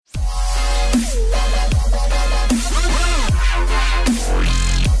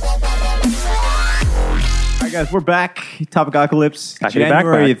right, guys, we're back. Topicocalypse, Back in the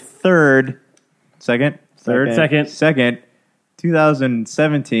January backpack. 3rd, 2nd,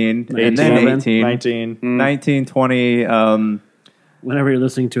 2017, and then 18, 19, 20. Whenever you're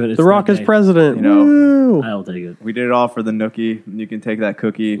listening to it, it's The Rock that is day. president. You know, Woo! I'll take it. we did it all for the nookie. You can take that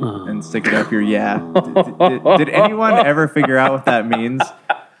cookie and stick it up your yeah. Did anyone ever figure out what that means?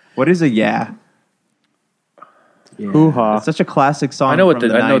 What is a yeah? Hoo-ha. It's such a classic song. I know what from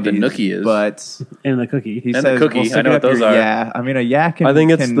the- the I know what the 90s, nookie is. but And the cookie. he And the says, cookie. "Well, stick I know it what up your those are." Yeah, I mean a yeah can. I think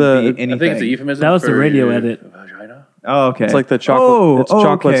it's can the- be anything. I think it's a euphemism. That was the for radio your edit. Vagina. Oh, okay. It's like the chocolate. it's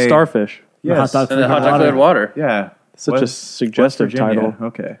chocolate okay. starfish. Yes. Hot dog And the hot Water. chocolate water. Yeah. Such a West suggestive Virginia. title.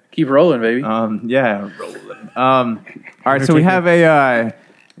 Okay. Keep rolling, baby. Yeah. Rolling. All right. So we have a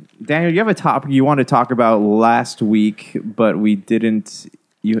Daniel. You have a topic you want to talk about last week, but we didn't.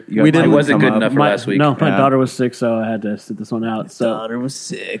 You We didn't- It wasn't come good up. enough for last week. No, my Yeah. daughter was sick, so I had to sit this one out. His So daughter was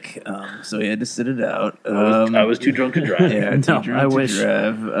sick, so he had to sit it out. I was too drunk to drive. Yeah, too No, drunk I to wish.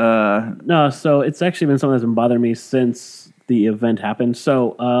 drive. no, so it's actually been something that's been bothering me since the event happened.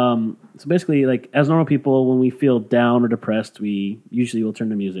 So, so basically, like as normal people, when we feel down or depressed, we usually will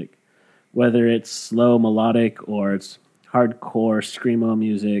turn to music, whether it's slow melodic or it's hardcore screamo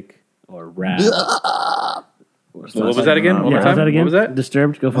music or rap. What was that again? One more Yeah, time? was that again? What was that?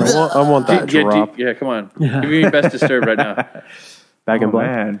 Disturbed. Go for it. I want that drop. Yeah, come on. Give me your best Disturbed right now. Back in Oh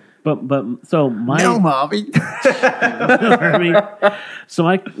black. man, But so my mommy. I mean, so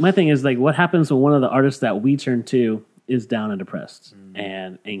my thing is like, what happens when one of the artists that we turn to is down and depressed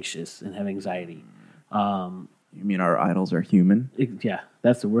and anxious and have anxiety? You mean our idols are human? Yeah,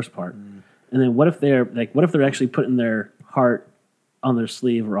 that's the worst part. And then what if they're actually putting their heart on their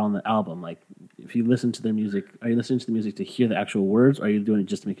sleeve or on the album? Like, if you listen to their music, are you listening to the music to hear the actual words, or are you doing it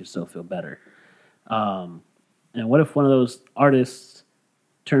just to make yourself feel better? And what if one of those artists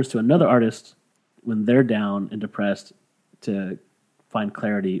turns to another artist when they're down and depressed to find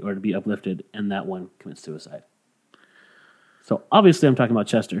clarity or to be uplifted, and that one commits suicide? So obviously, I'm talking about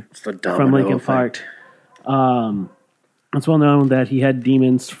Chester It's the from domino Linkin effect. Park. It's well known that he had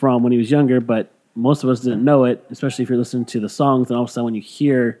demons from when he was younger, but most of us didn't know it, especially if you're listening to the songs. And all of a sudden, when you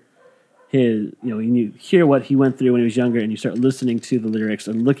hear when you hear what he went through when he was younger, and you start listening to the lyrics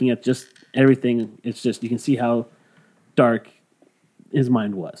and looking at just everything, it's just you can see how dark his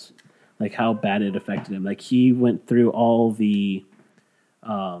mind was, like how bad it affected him. Like he went through all the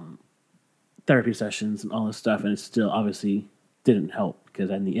therapy sessions and all this stuff, and it still obviously didn't help because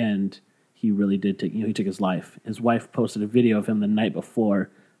in the end, he really did take. He took his life. His wife posted a video of him the night before,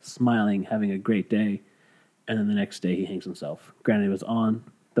 smiling, having a great day, and then the next day he hangs himself. Granted, it was on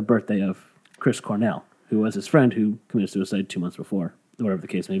the birthday of Chris Cornell, who was his friend who committed suicide 2 months before, whatever the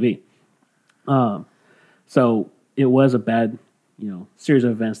case may be. So it was a bad, series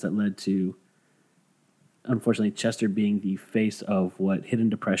of events that led to, unfortunately, Chester being the face of what hidden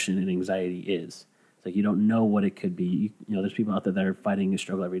depression and anxiety is. It's like you don't know what it could be. There's people out there that are fighting a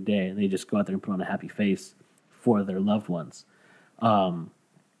struggle every day, and they just go out there and put on a happy face for their loved ones.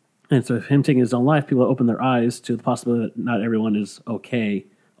 And so, if him taking his own life, people open their eyes to the possibility that not everyone is okay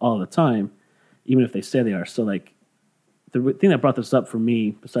all the time, even if they say they are. So, like, the thing that brought this up for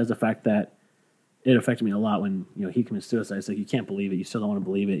me, besides the fact that it affected me a lot when he committed suicide, it's like you can't believe it, you still don't want to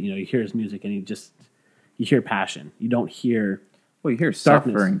believe it. You hear his music and you hear passion. You don't hear. Well, you hear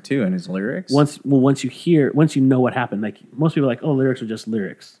Darkness. suffering too in his lyrics. Once you know what happened, like most people are like, oh, lyrics are just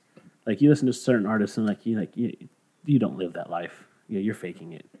lyrics. Like you listen to certain artists and you don't live that life. You're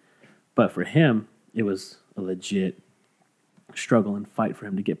faking it. But for him, it was a legit struggle and fight for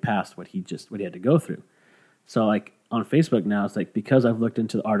him to get past what he had to go through. So like on Facebook now, it's like because I've looked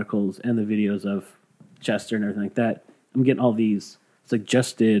into the articles and the videos of Chester and everything like that, I'm getting all these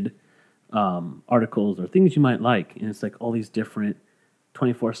suggested articles or things you might like, and it's like all these different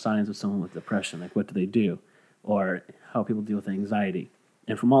 24 signs of someone with depression, like what do they do, or how people deal with anxiety.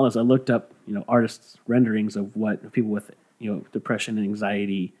 And from all this, I looked up, artists' renderings of what people with, depression and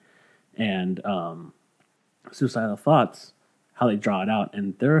anxiety and suicidal thoughts, how they draw it out.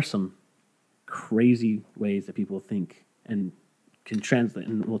 And there are some crazy ways that people think and can translate,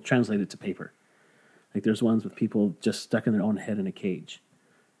 and will translate it to paper. Like there's ones with people just stuck in their own head in a cage,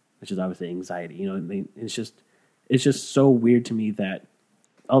 which is obviously anxiety. It's just so weird to me that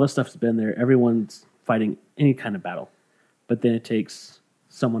all this stuff's been there. Everyone's fighting any kind of battle, but then it takes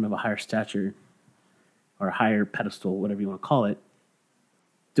someone of a higher stature or a higher pedestal, whatever you want to call it,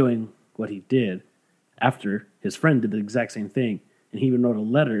 doing what he did after his friend did the exact same thing. And he even wrote a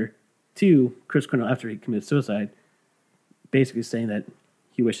letter to Chris Cornell after he committed suicide, basically saying that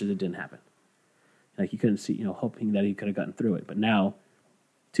he wishes it didn't happen. Like he couldn't see, hoping that he could have gotten through it. But now,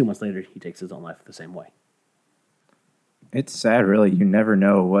 2 months later, he takes his own life the same way. It's sad, really. You never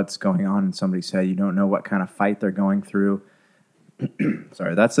know what's going on in somebody's head. You don't know what kind of fight they're going through.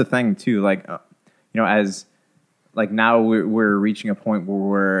 Sorry, that's the thing too. Like, as like now we're reaching a point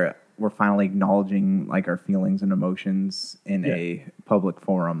where we're finally acknowledging like our feelings and emotions in a public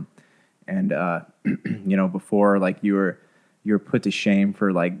forum, and before like you were put to shame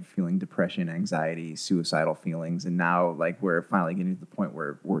for like feeling depression, anxiety, suicidal feelings, and now like we're finally getting to the point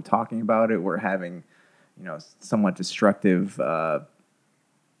where we're talking about it. We're having somewhat destructive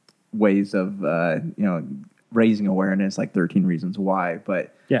ways of raising awareness, like 13 Reasons Why.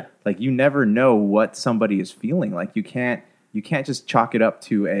 But like you never know what somebody is feeling. Like you can't just chalk it up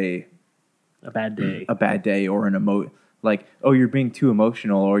to a bad day or an like, oh, you're being too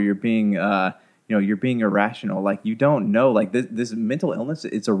emotional, or you're being you're being irrational. Like you don't know. Like this mental illness,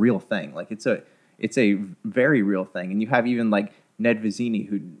 it's a real thing. Like it's a very real thing. And you have even like Ned Vizzini,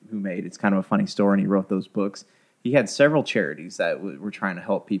 who made, it's kind of a funny story, and he wrote those books. He had several charities that were trying to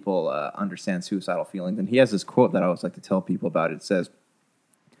help people understand suicidal feelings. And he has this quote that I always like to tell people about. It says,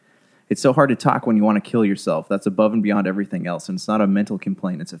 "It's so hard to talk when you want to kill yourself. That's above and beyond everything else. And it's not a mental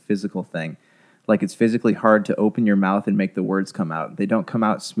complaint. It's a physical thing. Like it's physically hard to open your mouth and make the words come out. They don't come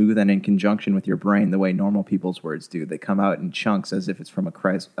out smooth and in conjunction with your brain the way normal people's words do. They come out in chunks as if it's from a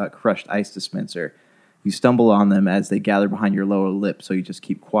crushed ice dispenser. You stumble on them as they gather behind your lower lip, so you just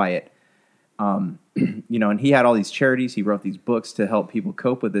keep quiet." And he had all these charities. He wrote these books to help people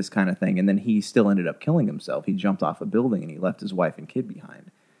cope with this kind of thing, and then he still ended up killing himself. He jumped off a building, and he left his wife and kid behind.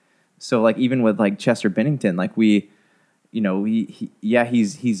 So, like, even with, like, Chester Bennington, like, he's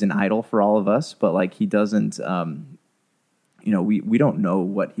an idol for all of us, but, like, he doesn't, we don't know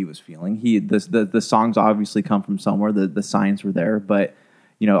what he was feeling. The songs obviously come from somewhere. The signs were there, but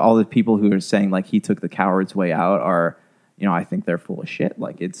all the people who are saying like he took the coward's way out are, I think they're full of shit.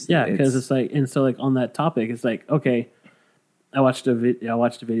 Like because it's like, and so like on that topic, it's like, okay, I watched a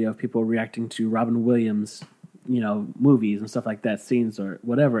video of people reacting to Robin Williams, movies and stuff like that, scenes or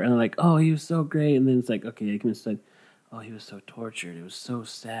whatever, and they're like, oh, he was so great, and then it's like, okay, they said, oh, he was so tortured, it was so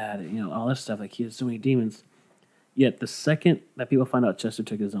sad, all this stuff, like he had so many demons. Yet the second that people find out Chester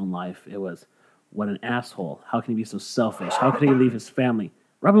took his own life, it was, what an asshole! How can he be so selfish? How could he leave his family?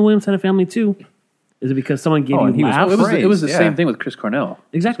 Robin Williams had a family too. Is it because someone gave you laughs? It was the same thing with Chris Cornell.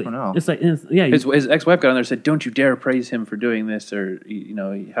 Exactly. Chris Cornell. It's like, his ex-wife got on there and said, "Don't you dare praise him for doing this," or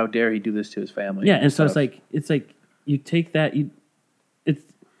how dare he do this to his family? Yeah, and so it's like you take that.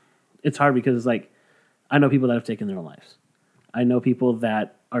 It's hard because it's like I know people that have taken their own lives. I know people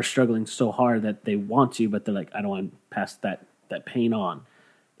that are struggling so hard that they want to, but they're like, I don't want to pass that pain on.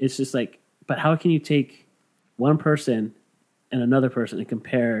 It's just like, but how can you take one person and another person and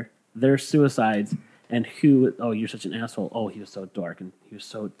compare their suicides and you're such an asshole. Oh, he was so dark and he was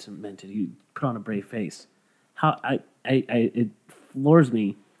so tormented. He put on a brave face. It floors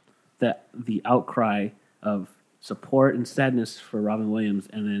me that the outcry of support and sadness for Robin Williams,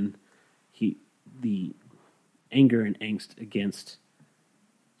 and then the anger and angst against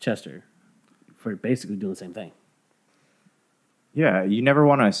Chester for basically doing the same thing. Yeah, you never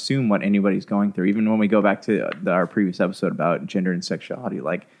want to assume what anybody's going through. Even when we go back to our previous episode about gender and sexuality,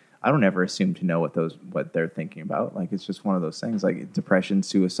 like I don't ever assume to know what they're thinking about. Like it's just one of those things, like depression,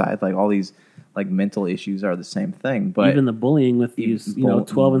 suicide, like all these like mental issues are the same thing. But even the bullying with these 12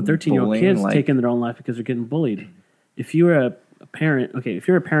 and 13-year-old kids taking their own life because they're getting bullied. If you were a parent, if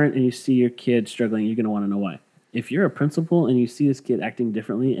you're a parent and you see your kid struggling, you're going to want to know why. If you're a principal and you see this kid acting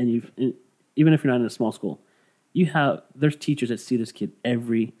differently, and even if you're not in a small school, there's teachers that see this kid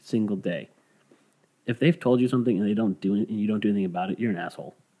every single day. If they've told you something and you don't do anything about it, you're an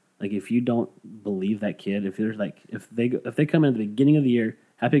asshole. Like if you don't believe that kid, if they come in at the beginning of the year,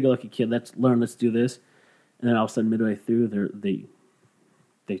 happy-go-lucky kid, let's learn, let's do this, and then all of a sudden midway through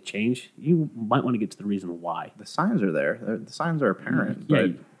they change, you might want to get to the reason why. The signs are there. The signs are apparent. Yeah,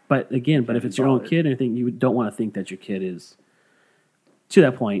 but if it's your own kid, I think you don't want to think that your kid is to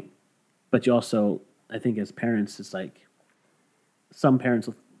that point. But you also, I think as parents, it's like some parents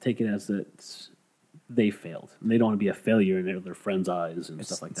will take it as that they failed. And they don't want to be a failure in their friends' eyes and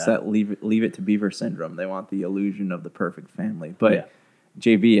stuff like that. It's that leave it to Beaver syndrome. They want the illusion of the perfect family. But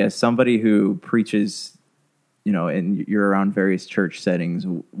JB, as somebody who preaches, and you're around various church settings,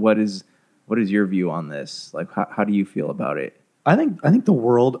 what is your view on this? Like, how do you feel about it? I think the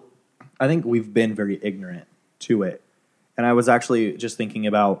world, we've been very ignorant to it. And I was actually just thinking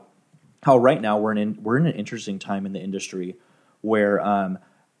about how right now we're in an interesting time in the industry where, and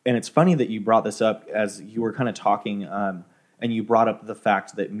it's funny that you brought this up as you were kind of talking, and you brought up the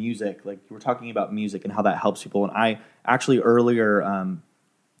fact that music, like you were talking about music and how that helps people. And I actually earlier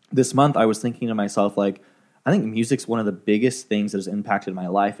this month I was thinking to myself, like, I think music's one of the biggest things that has impacted my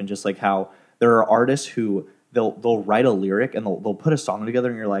life, and just like how there are artists who they'll write a lyric and they'll put a song together,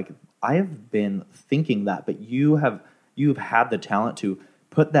 and you're like, I have been thinking that, but you've had the talent to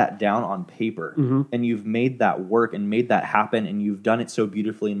put that down on paper, and you've made that work and made that happen, and you've done it so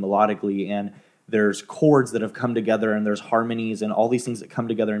beautifully and melodically, and there's chords that have come together, and there's harmonies and all these things that come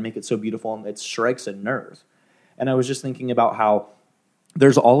together and make it so beautiful, and it strikes a nerve. And I was just thinking about how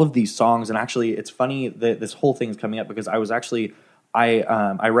there's all of these songs, and actually it's funny that this whole thing is coming up because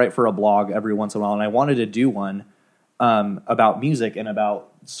I write for a blog every once in a while, and I wanted to do one about music and about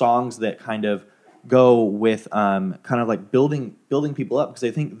songs that kind of go with kind of like building people up, because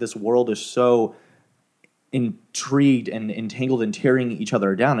I think this world is so intrigued and entangled and tearing each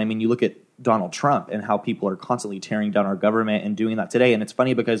other down. I mean, you look at Donald Trump and how people are constantly tearing down our government and doing that today. And it's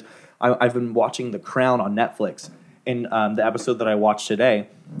funny because I've been watching The Crown on Netflix, and the episode that I watched today,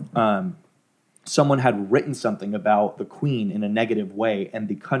 someone had written something about the Queen in a negative way, and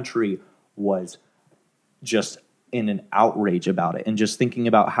the country was just in an outrage about it, and just thinking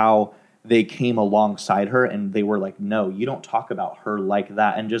about how they came alongside her and they were like, no, you don't talk about her like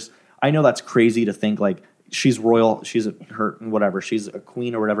that. And just, I know that's crazy to think like she's royal, she's a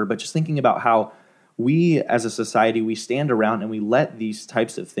queen or whatever, but just thinking about how we as a society, we stand around and we let these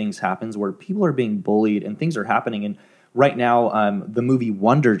types of things happen where people are being bullied and things are happening. And right now, the movie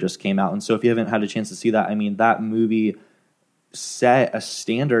Wonder just came out. And so if you haven't had a chance to see that, I mean, that movie set a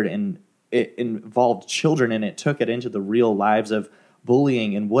standard, and it involved children, and it took it into the real lives of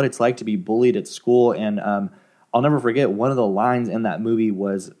bullying and what it's like to be bullied at school. And I'll never forget, one of the lines in that movie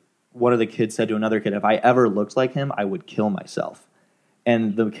was one of the kids said to another kid, if I ever looked like him, I would kill myself.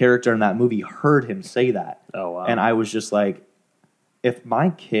 And the character in that movie heard him say that. Oh, wow. And I was just like, if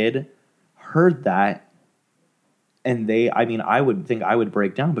my kid heard that, and I would think I would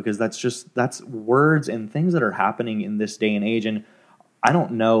break down, because that's words and things that are happening in this day and age. And I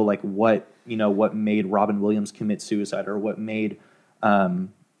don't know like what made Robin Williams commit suicide, or what made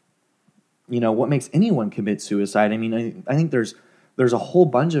what makes anyone commit suicide. I mean, I think there's a whole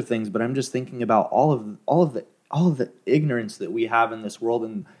bunch of things, but I'm just thinking about all of the ignorance that we have in this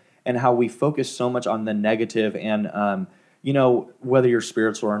world, and how we focus so much on the negative. And whether you're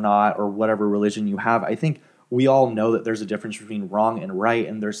spiritual or not, or whatever religion you have, I think we all know that there's a difference between wrong and right,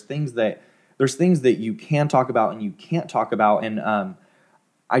 and there's things that you can talk about and you can't talk about. And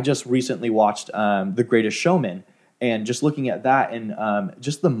I just recently watched The Greatest Showman, and just looking at that, and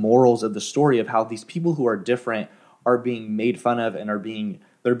just the morals of the story of how these people who are different are being made fun of, and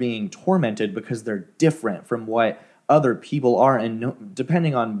they're being tormented because they're different from what other people are. And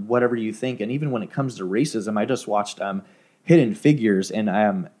depending on whatever you think, and even when it comes to racism, I just watched Hidden Figures,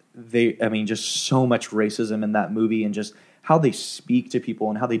 and just so much racism in that movie, and just how they speak to people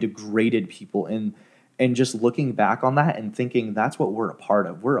and how they degraded people, and just looking back on that and thinking that's what we're a part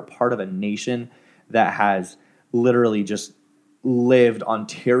of. We're a part of a nation that has literally just lived on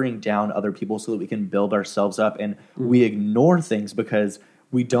tearing down other people so that we can build ourselves up, and we ignore things because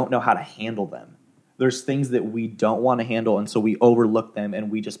we don't know how to handle them. There's things that we don't want to handle, and so we overlook them and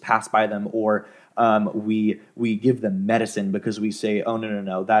we just pass by them, or we give them medicine because we say, oh,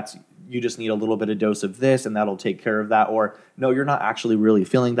 no, that's, you just need a little bit of dose of this and that'll take care of that, or no, you're not actually really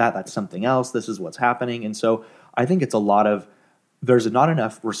feeling that, that's something else, this is what's happening. And so I think it's there's not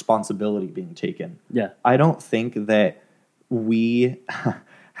enough responsibility being taken. Yeah. I don't think that we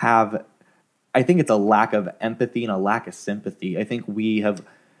I think it's a lack of empathy and a lack of sympathy. I think we have,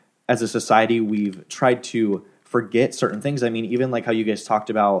 as a society, we've tried to forget certain things. I mean, even like how you guys talked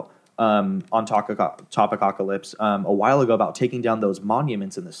about on Topicocalypse a while ago about taking down those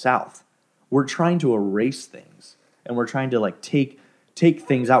monuments in the South. We're trying to erase things, and we're trying to like take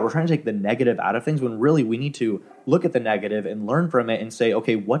things out. We're trying to take the negative out of things, when really we need to look at the negative and learn from it and say,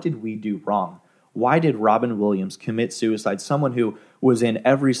 okay, what did we do wrong? Why did Robin Williams commit suicide? Someone who was in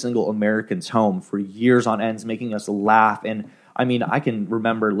every single American's home for years on ends, making us laugh. And I mean, I can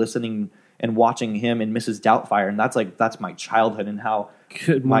remember listening and watching him in Mrs. Doubtfire, and that's my childhood, and how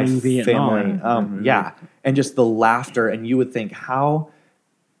Good Morning family, Vietnam. and just the laughter. And you would think, how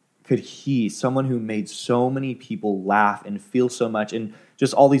could someone who made so many people laugh and feel so much, and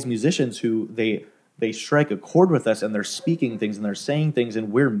just all these musicians who they strike a chord with us, and they're speaking things and they're saying things,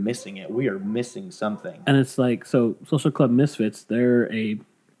 and we're missing it. We are missing something. And it's like, so Social Club Misfits, they're a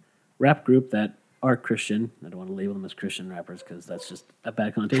rap group that are Christian. I don't want to label them as Christian rappers because that's just a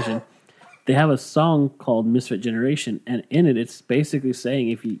bad connotation. They have a song called Misfit Generation, and in it, it's basically saying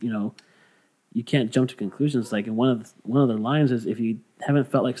if you can't jump to conclusions. Like, in one of their lines is, if you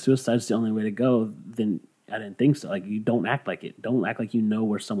haven't felt like suicide's the only way to go, then I didn't think so. Like, you don't act like it. Don't act like you know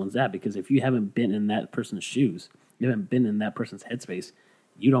where someone's at, because if you haven't been in that person's shoes, you haven't been in that person's headspace,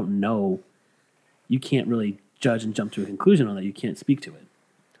 you don't know. You can't really judge and jump to a conclusion on that. You can't speak to it.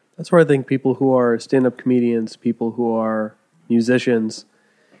 That's where I think people who are stand-up comedians, people who are musicians,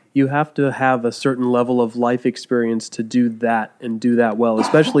 you have to have a certain level of life experience to do that and do that well,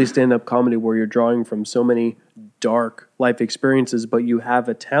 especially stand-up comedy where you're drawing from so many dark life experiences, but you have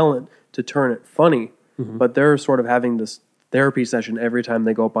a talent to turn it funny. Mm-hmm. But they're sort of having this therapy session every time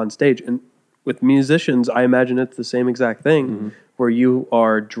they go up on stage. And with musicians, I imagine it's the same exact thing, where you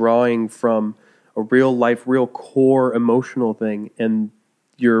are drawing from a real life, real core emotional thing, and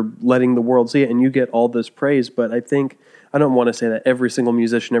you're letting the world see it, and you get all this praise. But I don't want to say that every single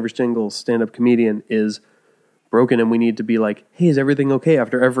musician, every single stand-up comedian is broken, and we need to be like, hey, is everything okay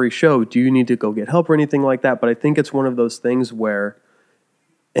after every show? Do you need to go get help or anything like that? But I think it's one of those things where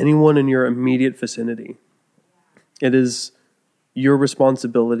anyone in your immediate vicinity, it is your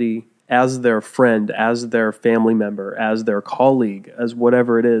responsibility as their friend, as their family member, as their colleague, as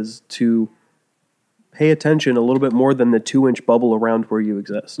whatever it is, to pay attention a little bit more than the 2-inch bubble around where you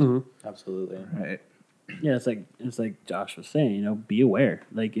exist. Mm-hmm. Absolutely. Right. Yeah, it's like Josh was saying, be aware.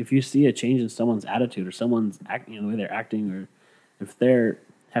 Like, if you see a change in someone's attitude or someone's the way they're acting, or if they're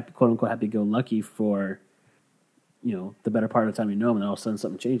happy, quote unquote, happy-go-lucky for, the better part of the time you know them, and all of a sudden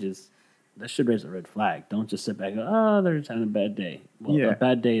something changes, that should raise a red flag. Don't just sit back and go, oh, they're just having a bad day. Well, a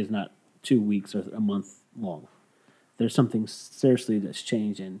bad day is not 2 weeks or a month long. There's something seriously that's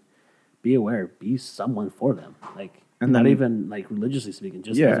changed, and be aware, be someone for them. Like, and not even like religiously speaking,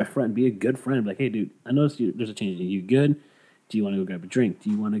 just as a friend, be a good friend. Like, hey, dude, I noticed there's a change in you. Good? Do you want to go grab a drink?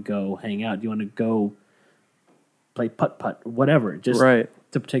 Do you want to go hang out? Do you want to go play putt-putt? Whatever. Just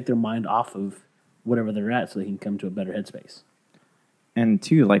to take their mind off of whatever they're at so they can come to a better headspace. And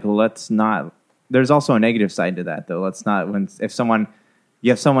two, like, let's not, there's also a negative side to that, though. Let's not,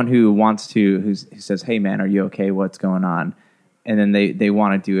 you have someone who wants to, who says, hey, man, are you okay? What's going on? And then they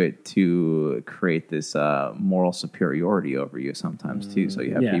want to do it to create this moral superiority over you sometimes, too. So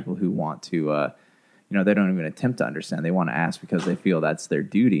you have people who want to, they don't even attempt to understand. They want to ask because they feel that's their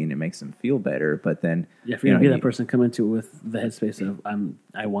duty and it makes them feel better. But then... Yeah, if you're going to be that person, come into it with the headspace of,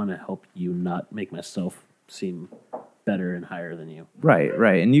 I want to help you not make myself seem better and higher than you. Right.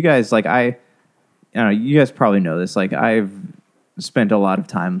 And you guys, like, you guys probably know this. Like, I've spent a lot of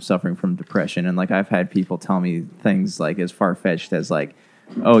time suffering from depression, and like I've had people tell me things like as far-fetched as like,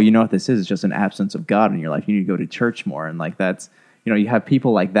 oh, you know what this is? It's just an absence of God in your life. You need to go to church more. And like that's, you have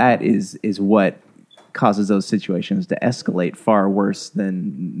people like that is what causes those situations to escalate far worse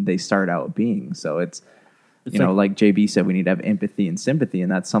than they start out being. So it's like JB said, we need to have empathy and sympathy,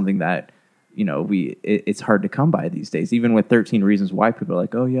 and that's something that it's hard to come by these days. Even with 13 Reasons Why, people are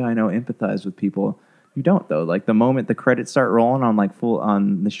like, oh yeah, I know, empathize with people. You don't, though. Like, the moment the credits start rolling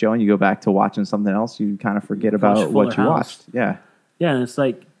on the show and you go back to watching something else, you kind of forget about what you watched. Yeah. Yeah, and it's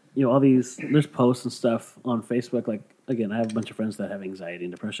like, all there's posts and stuff on Facebook. Like, again, I have a bunch of friends that have anxiety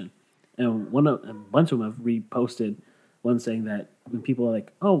and depression. And a bunch of them have reposted one saying that when people are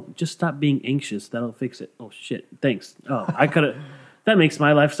like, oh, just stop being anxious, that'll fix it. Oh, shit, thanks. Oh, I could have, that makes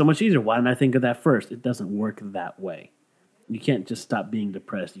my life so much easier. Why didn't I think of that first? It doesn't work that way. You can't just stop being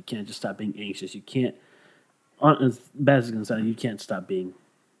depressed. You can't just stop being anxious. You can't, as bad as it's going to sound, you can't stop being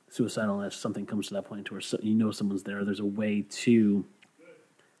suicidal unless something comes to that point where someone's there. There's a way to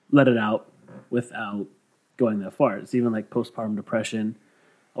let it out without going that far. It's even like postpartum depression.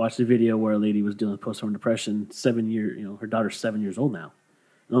 I watched a video where a lady was dealing with postpartum depression. Her daughter's 7 years old now.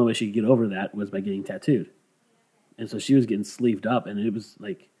 The only way she could get over that was by getting tattooed. And so she was getting sleeved up, and it was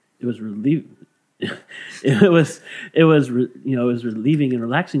relieving. it was relieving and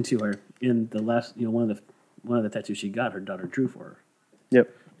relaxing to her. In the last, one of the tattoos she got, her daughter drew for her.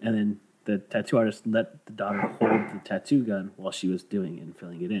 Yep. And then the tattoo artist let the daughter hold the tattoo gun while she was doing it and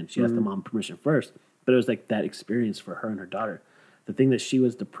filling it in. She asked the mom permission first, but it was like that experience for her and her daughter. The thing that she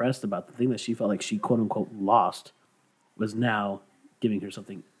was depressed about, the thing that she felt like she quote unquote lost, was now giving her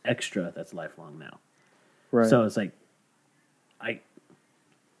something extra that's lifelong now. Right. So it's like,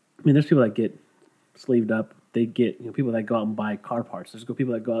 there's people that get sleeved up. They get people that go out and buy car parts. There's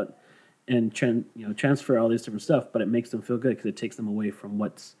people that go out and transfer all this different stuff, but it makes them feel good because it takes them away from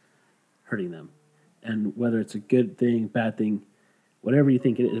what's hurting them. And whether it's a good thing, bad thing, whatever you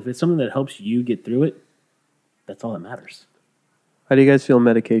think it is, if it's something that helps you get through it, that's all that matters. How do you guys feel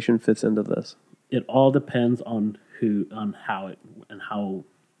medication fits into this? It all depends on how.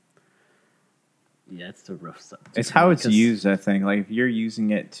 Yeah, it's a rough subject. It's how it's used, I think. Like, if you're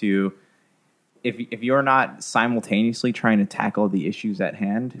using it to if you're not simultaneously trying to tackle the issues at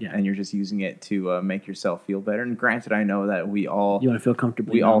hand, and you're just using it to make yourself feel better. And granted, I know that we all you want to feel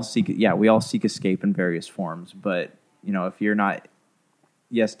comfortable. We all seek escape in various forms. But if you're not,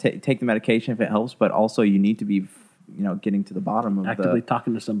 yes, take the medication if it helps. But also, you need to be getting to the bottom of actively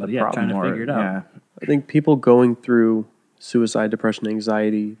talking to somebody, trying to figure it out. Yeah. I think people going through suicide, depression,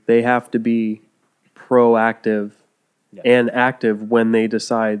 anxiety, they have to be proactive and active when they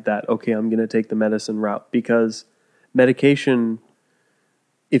decide that, okay, I'm going to take the medicine route. Because medication,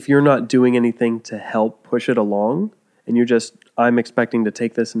 if you're not doing anything to help push it along, and you're just, I'm expecting to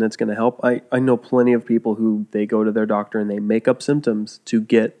take this and it's going to help. I know plenty of people who they go to their doctor and they make up symptoms to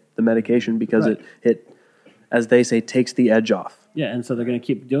get the medication because it, as they say, takes the edge off. Yeah, and so they're going to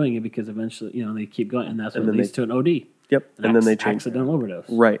keep doing it because eventually, they keep going, and that's what leads to an OD. Yep, and then they change. Accidental overdose.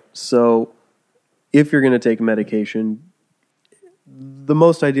 Right. So if you're going to take medication, the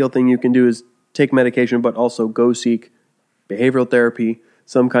most ideal thing you can do is take medication, but also go seek behavioral therapy,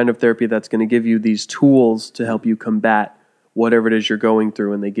 some kind of therapy that's going to give you these tools to help you combat whatever it is you're going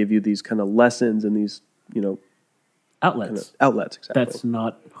through, and they give you these kind of lessons and these, outlets. Outlets, exactly. That's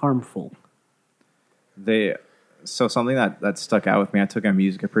not harmful. So something that stuck out with me, I took a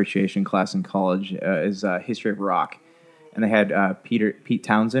music appreciation class in college, is history of rock. And they had Pete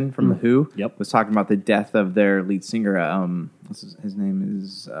Townsend from The Who was talking about the death of their lead singer. His name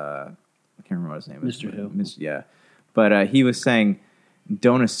is, I can't remember what his name is. Mr. Who. Yeah. But he was saying,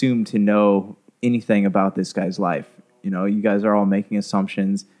 don't assume to know anything about this guy's life. You guys are all making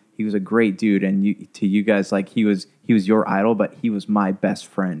assumptions. He was a great dude, and to you guys, like he was your idol, but he was my best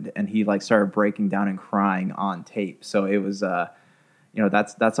friend, and he started breaking down and crying on tape. So it was,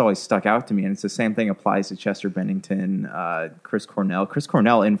 that's always stuck out to me, and it's the same thing applies to Chester Bennington, Chris Cornell. Chris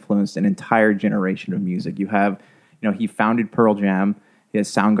Cornell influenced an entire generation of music. You have, he founded Pearl Jam. He has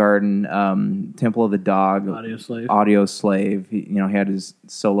Soundgarden, Temple of the Dog, Audio Slave. He had his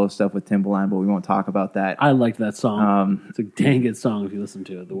solo stuff with Timbaland, but we won't talk about that. I liked that song. It's a dang good song if you listen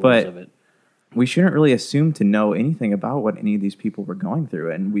to it, the words of it. We shouldn't really assume to know anything about what any of these people were going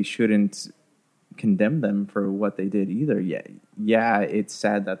through, and we shouldn't condemn them for what they did either. Yeah, it's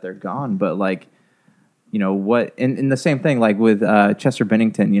sad that they're gone, but what? And the same thing, with Chester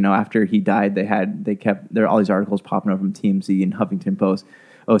Bennington. After he died, they kept there all these articles popping up from TMZ and Huffington Post.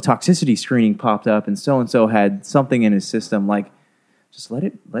 Oh, toxicity screening popped up, and so had something in his system. Just let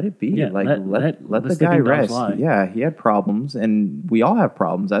it be. Yeah, let the guy rest. Yeah, he had problems, and we all have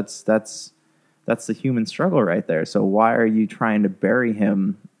problems. That's the human struggle right there. So why are you trying to bury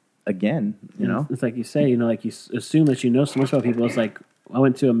him again? It's like you say. You assume that so much about people. It's like, I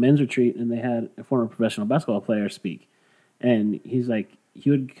went to a men's retreat and they had a former professional basketball player speak. And he's like, he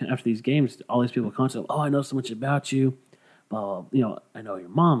would, after these games, all these people constantly, I know so much about you. Blah, blah, I know your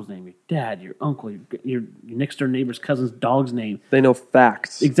mom's name, your dad, your uncle, your next door neighbor's cousin's dog's name. They know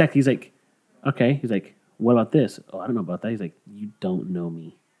facts. Exactly. He's like, okay. He's like, what about this? Oh, I don't know about that. He's like, you don't know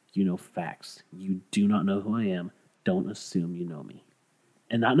me. You know facts. You do not know who I am. Don't assume you know me.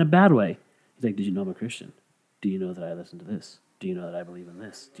 And not in a bad way. He's like, did you know I'm a Christian? Do you know that I listen to this? Do you know that I believe in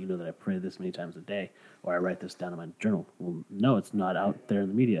this? Do you know that I pray this many times a day? Or I write this down in my journal? Well, no, it's not out there in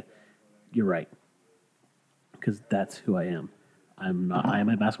the media. You're right. Because that's who I am. I am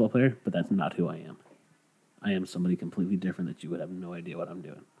a basketball player, but that's not who I am. I am somebody completely different that you would have no idea what I'm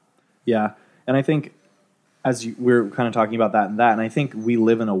doing. Yeah. And I think we're kind of talking about that, and I think we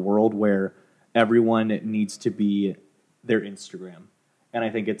live in a world where everyone needs to be their Instagram. And I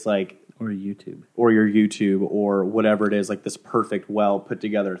think it's or YouTube. Or your YouTube or whatever it is, this perfect, well put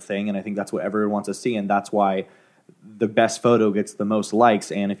together thing. And I think that's what everyone wants to see. And that's why the best photo gets the most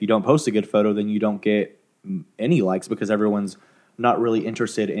likes. And if you don't post a good photo, then you don't get any likes because everyone's not really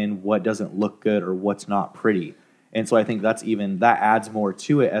interested in what doesn't look good or what's not pretty. And so I think that adds more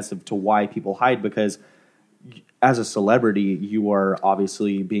to it as to why people hide, because as a celebrity, you are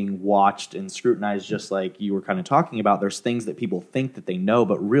obviously being watched and scrutinized, just like you were kind of talking about. There's things that people think that they know,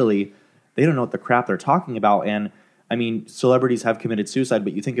 but really they don't know what the crap they're talking about. And I mean, celebrities have committed suicide,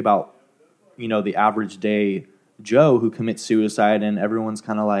 but you think about, the average day Joe who commits suicide, and everyone's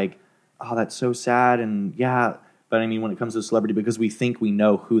kind of like, oh, that's so sad. And yeah, but I mean, when it comes to a celebrity, because we think we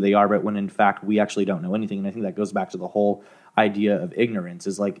know who they are, but when in fact we actually don't know anything. And I think that goes back to the whole idea of ignorance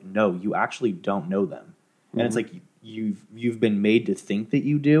is no, you actually don't know them. And it's you've been made to think that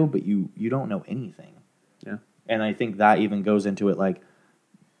you do, but you don't know anything. Yeah. And I think that even goes into it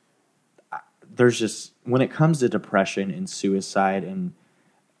there's just, when it comes to depression and suicide and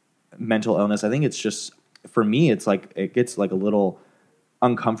mental illness, I think it's just, for me, it's it gets a little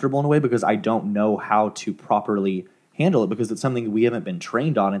uncomfortable in a way because I don't know how to properly handle it because it's something we haven't been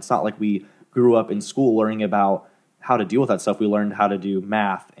trained on. It's not like we grew up in school learning about how to deal with that stuff. We learned how to do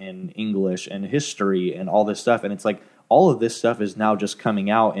math and English and history and all this stuff. And it's like all of this stuff is now just coming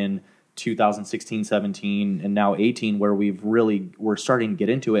out in 2016, 17, and now 18, where we're starting to get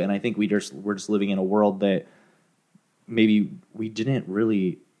into it. And I think we're just living in a world that maybe we didn't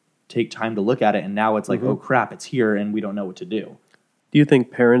really take time to look at it. And now it's like, oh crap, it's here and we don't know what to do. Do you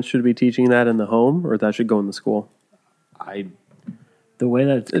think parents should be teaching that in the home, or that should go in the school? The way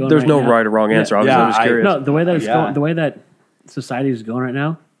that it's going there's right no now, right or wrong answer. I'm just curious. No, the way that it's going, the way that society is going right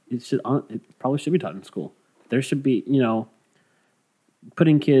now, it probably should be taught in school. There should be,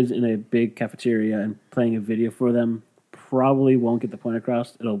 putting kids in a big cafeteria and playing a video for them probably won't get the point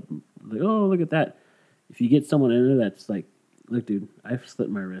across. It'll like, oh, look at that. If you get someone in there that's like, look, dude, I've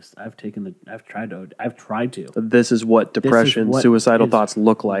slit my wrist. I've tried to. This is what depression, suicidal thoughts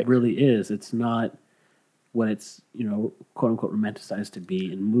look like. It really is. It's not what it's, quote unquote romanticized to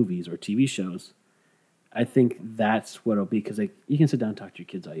be in movies or TV shows. I think that's what it'll be, because you can sit down and talk to your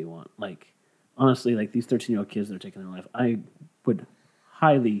kids all you want. Like, honestly, like these 13-year-old kids that are taking their life, I would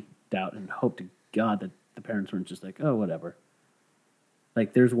highly doubt and hope to God that the parents weren't just like, oh, whatever.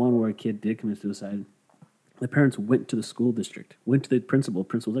 Like, there's one where a kid did commit suicide. The parents went to the school district, went to the principal.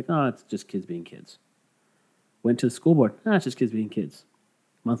 Principal was like, oh, it's just kids being kids. Went to the school board, it's just kids being kids.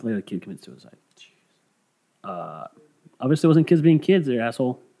 A month later, the kid commits suicide. Obviously, it wasn't kids being kids there,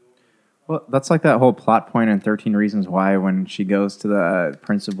 asshole. Well, that's like that whole plot point in 13 Reasons Why, when she goes to the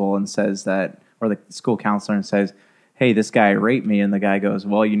principal and says that, or the school counselor and says, hey, this guy raped me. And the guy goes,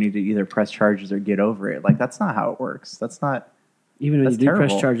 well, you need to either press charges or get over it. Like, that's not how it works. That's not... Even when you do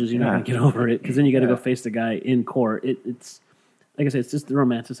press charges, you're not going to get over it, because then you got to go face the guy in court. It's like I said, it's just the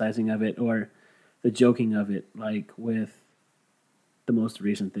romanticizing of it or the joking of it, like with the most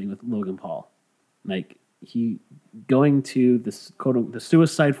recent thing with Logan Paul. Like, he going to this the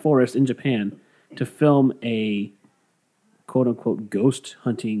suicide forest in Japan to film a quote unquote ghost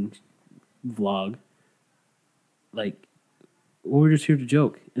hunting vlog. Like, we're just here to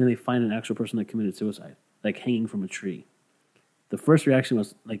joke, and then they find an actual person that committed suicide, like hanging from a tree. The first reaction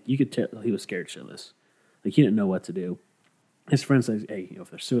was, like, you could tell he was scared shitless. Like, he didn't know what to do. His friend says, hey, if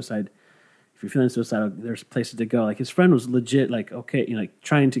there's suicide, if you're feeling suicidal, there's places to go. Like, his friend was legit, like, okay, like,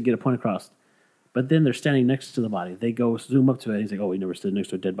 trying to get a point across. But then they're standing next to the body. They go zoom up to it. He's like, oh, we never stood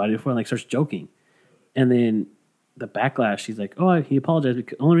next to a dead body before. And, like, starts joking. And then the backlash, he's like, oh, he apologized.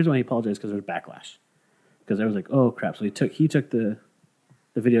 The only reason why he apologized is because there was backlash. Because I was like, oh, crap. So he took the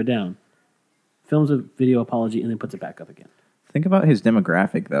video down, films a video apology, and then puts it back up again. Think about his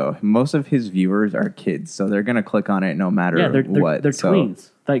demographic, though. Most of his viewers are kids, so they're gonna click on it no matter what. They're tweens.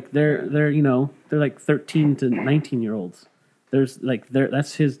 Like they're like 13 to 19-year-olds.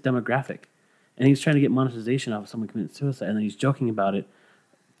 That's his demographic, and he's trying to get monetization off of someone committing suicide, and then he's joking about it.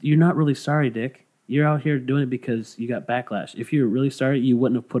 You're not really sorry, Dick. You're out here doing it because you got backlash. If you were really sorry, you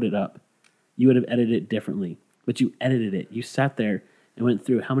wouldn't have put it up. You would have edited it differently, but you edited it. You sat there and went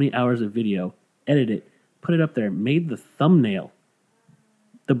through how many hours of video, edited it, put it up there, made the thumbnail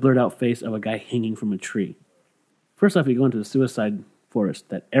the blurred out face of a guy hanging from a tree. First off, you go into the suicide forest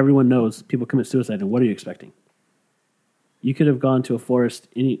that everyone knows people commit suicide, and what are you expecting? You could have gone to a forest,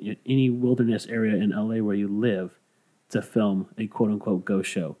 any wilderness area in LA where you live, to film a quote-unquote ghost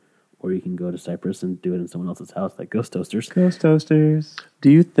show. Or you can go to Cyprus and do it in someone else's house, like Ghost Toasters. Ghost Toasters.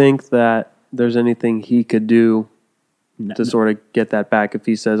 Do you think that there's anything he could do to sort of get that back if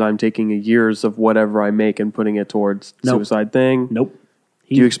he says, I'm taking years of whatever I make and putting it towards suicide thing? Nope.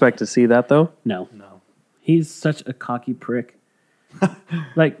 Do you expect to see that, though? No. He's such a cocky prick.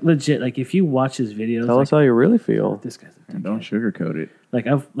 Like, legit. Like, if you watch his videos... Tell us how you really feel. This guy's a don't sugarcoat it. Like,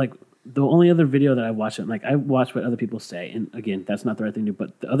 the only other video that I watched, like, I watch what other people say, and again, that's not the right thing to do,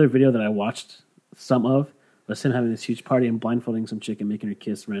 but the other video that I watched some of was him having this huge party and blindfolding some chick and making her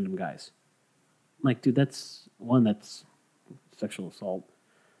kiss random guys. I'm like, dude, that's sexual assault.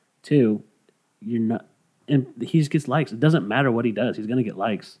 2, you're not, and he just gets likes. It doesn't matter what he does; he's gonna get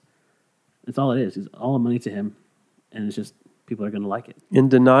likes. That's all it is. It's all money to him, and it's just people are gonna like it. In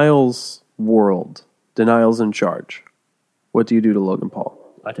Denial's world, Denial's in charge. What do you do to Logan Paul?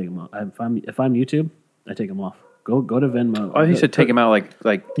 I take him off. If I'm YouTube, I take him off. Go to Venmo. Oh, he should take him out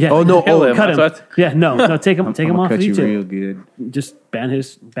like yeah. Oh no! Him. Cut him. Yeah, no, take him off cut of you YouTube. real good. Just ban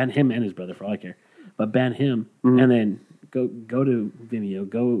him and his brother for all I care. But ban him, and then go to Vimeo,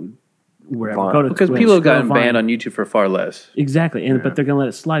 go wherever. Go to because Twitch, people have gotten Vine. banned on YouTube for far less. Exactly, but they're gonna let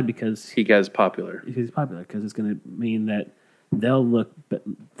it slide because he gets popular. He's popular because it's gonna mean that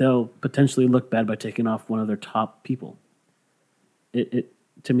they'll potentially look bad by taking off one of their top people. It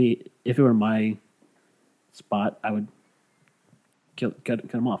to me, if it were my spot, I would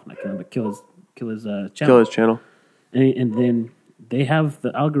cut him off, not kill him, but kill his channel. Kill his channel. And then they have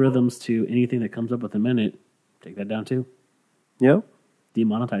the algorithms to anything that comes up within a minute. Take that down too. Yep.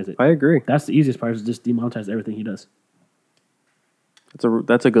 Demonetize it. I agree. That's the easiest part, is just demonetize everything he does.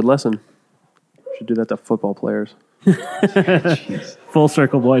 That's a good lesson. Should do that to football players. Full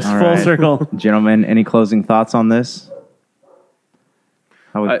circle, boys. All Full right. circle. Gentlemen, any closing thoughts on this?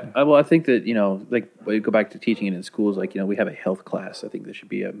 I think that, like, when you go back to teaching it in schools, like, we have a health class. I think there should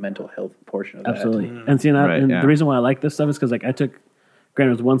be a mental health portion of that. Absolutely. And see, the reason why I like this stuff is because, like, I took,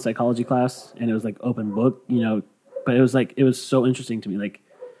 granted, it was one psychology class, and it was like open book, but it was so interesting to me, like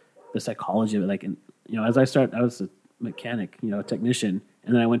the psychology of it. Like, and, as I was a mechanic, a technician,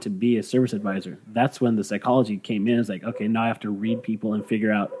 and then I went to be a service advisor. That's when the psychology came in. It's like, okay, now I have to read people and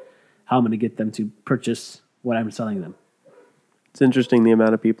figure out how I'm going to get them to purchase what I'm selling them. It's interesting the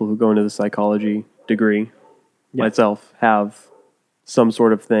amount of people who go into the psychology degree, myself, have some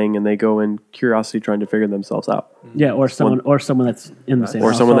sort of thing, and they go in curiosity trying to figure themselves out. Yeah, or someone that's in the same household.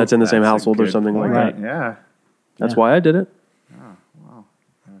 Or someone that's in the same household or something like that. Yeah. That's why I did it. Oh, wow.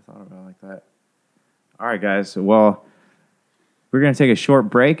 I never thought about it like that. All right, guys. Well, we're going to take a short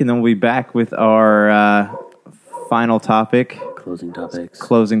break, and then we'll be back with our final topic. Closing topics.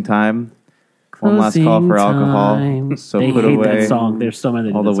 Closing time. One last call for alcohol. So they put hate away that song. There's so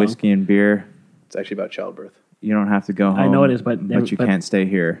many. all the whiskey and beer. It's actually about childbirth. You don't have to go home. I know it is, but you can't stay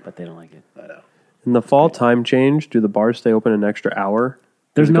here. But they don't like it. I know. In the fall time change, do the bars stay open an extra hour?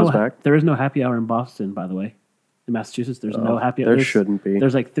 There is no happy hour in Boston, by the way. In Massachusetts, there's no happy hour. There shouldn't be.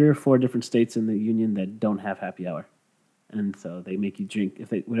 There's like 3 or 4 different states in the union that don't have happy hour, and so they make you drink.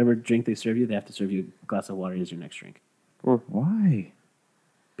 Whatever drink they serve you, they have to serve you a glass of water as your next drink. Why?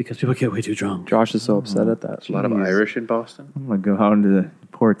 Because people get way too drunk. Josh is so upset at that. There's a lot of Irish in Boston. I'm going to go out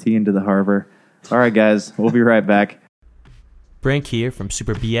pour tea into the harbor. All right, guys. We'll be right back. Brink here from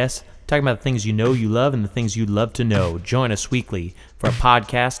Super BS, talking about the things you know you love and the things you'd love to know. Join us weekly for a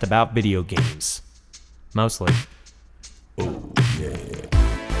podcast about video games. Mostly. Oh, yeah.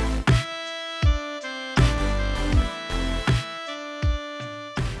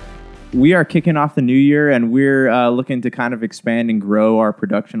 We are kicking off the new year, and we're looking to kind of expand and grow our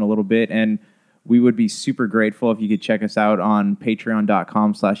production a little bit. And we would be super grateful if you could check us out on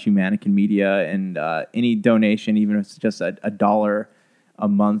patreon.com/humanicanmedia. And any donation, even if it's just a $1 a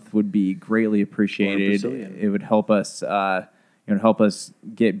month, would be greatly appreciated. It would help us,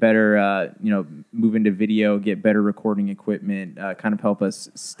 get better, move into video, get better recording equipment, kind of help us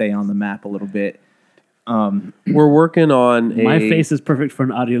stay on the map a little bit. We're working on My face is perfect for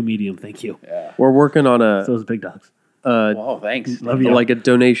an audio medium. Thank you. Yeah. We're working on Those big dogs. Wow, thanks. Love you. like a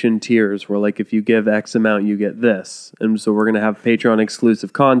donation tiers where, like, if you give X amount, you get this. And so we're going to have Patreon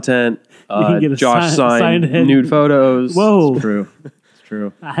exclusive content. can get a Josh signed head. nude photos. Whoa. It's true. It's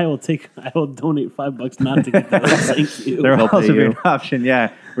true. I will donate $5 not to get those. Thank you. There will They'll also pay be you. an option,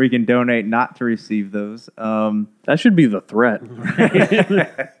 where you can donate not to receive those. That should be the threat.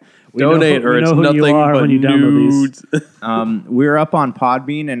 We Donate or it's know who nothing you are but when you download these. nudes. We're up on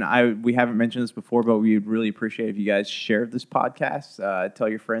Podbean, and we haven't mentioned this before, but we'd really appreciate if you guys shared this podcast. Tell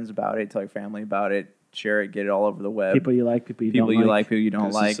your friends about it. Tell your family about it. Share it. Get it all over the web. People you like, people you People don't you like. like, people you don't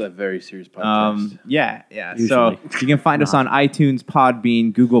This like. is a very serious podcast. Yeah. Usually. So you can find us on iTunes,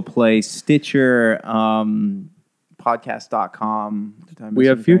 Podbean, Google Play, Stitcher, podcast.com. We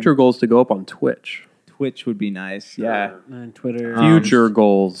have future goals to go up on Twitch. Twitch would be nice. Yeah. And Twitter. Future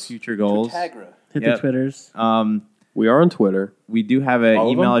goals. Future goals. Hit Yep. the Twitters. We are on Twitter. We do have an All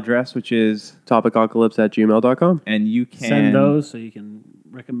of email them? address, which is, Topicapocalypse@gmail.com. and you can Send those so you can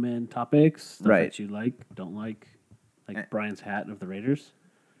recommend topics stuff Right. that you like, don't like Brian's hat of the Raiders.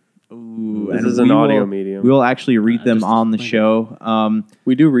 Ooh, This and is an we audio will- medium. We'll actually read them Just on the explain show.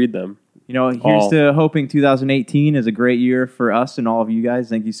 We do read them. Here's All. to hoping 2018 is a great year for us and all of you guys.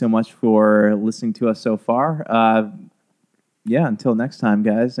 Thank you so much for listening to us so far. Until next time,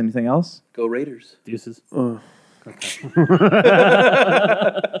 guys. Anything else? Go Raiders. Deuces. Heart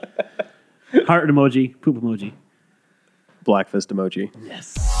emoji, poop emoji. Black fist emoji.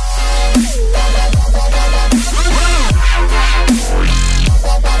 Yes.